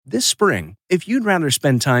This spring, if you'd rather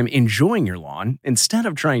spend time enjoying your lawn instead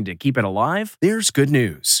of trying to keep it alive, there's good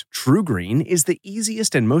news. TruGreen is the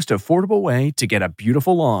easiest and most affordable way to get a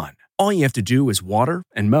beautiful lawn. All you have to do is water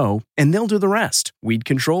and mow, and they'll do the rest. Weed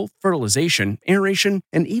control, fertilization, aeration,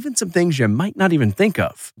 and even some things you might not even think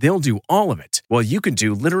of. They'll do all of it, while you can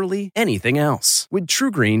do literally anything else. With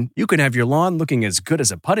TruGreen, you can have your lawn looking as good as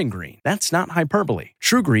a putting green. That's not hyperbole.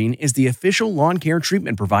 TruGreen is the official lawn care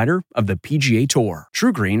treatment provider of the PGA Tour.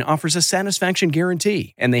 TruGreen offers a satisfaction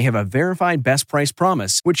guarantee, and they have a verified best price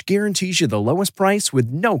promise, which guarantees you the lowest price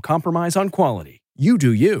with no compromise on quality. You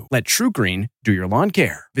do you. Let TruGreen do your lawn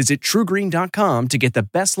care. Visit TruGreen.com to get the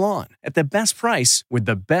best lawn at the best price with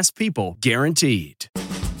the best people guaranteed.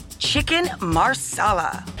 Chicken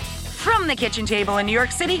Marsala. From the kitchen table in New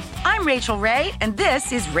York City, I'm Rachel Ray, and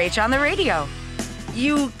this is Rach on the Radio.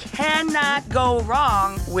 You cannot go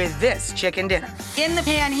wrong with this chicken dinner. In the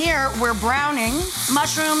pan here, we're browning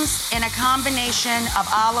mushrooms in a combination of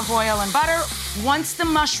olive oil and butter. Once the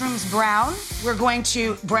mushrooms brown, we're going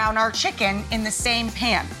to brown our chicken in the same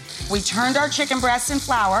pan. We turned our chicken breasts in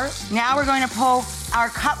flour. Now we're going to pull our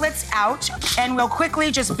cutlets out, and we'll quickly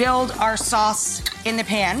just build our sauce in the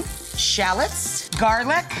pan. Shallots,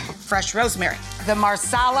 garlic, fresh rosemary. The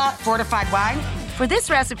Marsala fortified wine. For this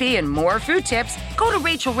recipe and more food tips, go to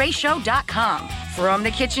RachelRayShow.com. From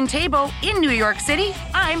the kitchen table in New York City,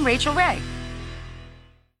 I'm Rachel Ray.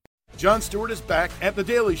 Jon Stewart is back at The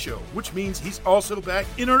Daily Show, which means he's also back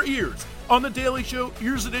in our ears on The Daily Show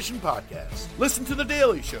Ears Edition podcast. Listen to The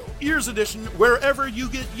Daily Show Ears Edition wherever you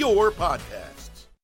get your podcasts.